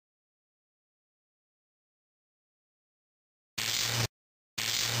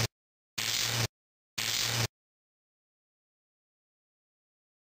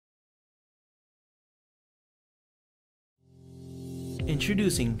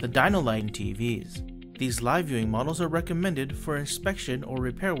Introducing the Dino-Lite TVs. These live viewing models are recommended for inspection or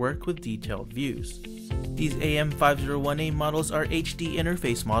repair work with detailed views. These AM5018 models are HD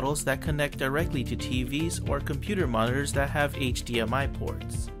interface models that connect directly to TVs or computer monitors that have HDMI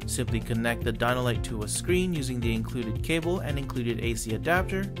ports. Simply connect the Dino-Lite to a screen using the included cable and included AC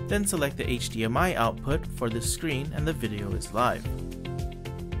adapter, then select the HDMI output for the screen and the video is live.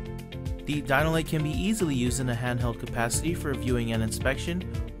 The Dino-Lite can be easily used in a handheld capacity for viewing and inspection,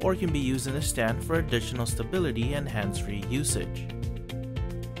 or can be used in a stand for additional stability and hands-free usage.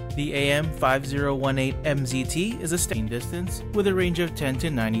 The AM5018 MZT is a standing distance with a range of 10 to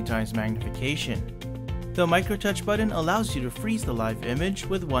 90 times magnification. The micro-touch button allows you to freeze the live image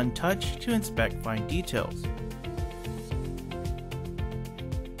with one touch to inspect fine details.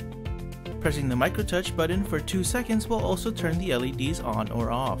 Pressing the micro-touch button for 2 seconds will also turn the LEDs on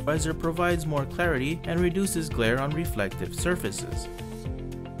or off, as it provides more clarity and reduces glare on reflective surfaces.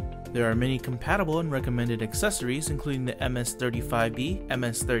 There are many compatible and recommended accessories, including the MS35B,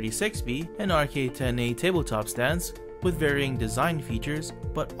 MS36B, and RK10A tabletop stands with varying design features,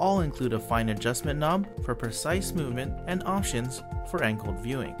 but all include a fine adjustment knob for precise movement and options for angled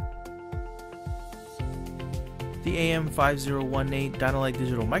viewing. The AM5018 Dino-Lite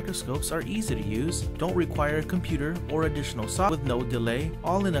digital microscopes are easy to use, don't require a computer or additional software with no delay,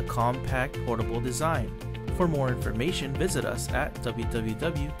 all in a compact, portable design. For more information, visit us at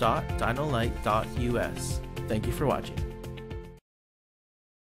www.dinolite.us. Thank you for watching.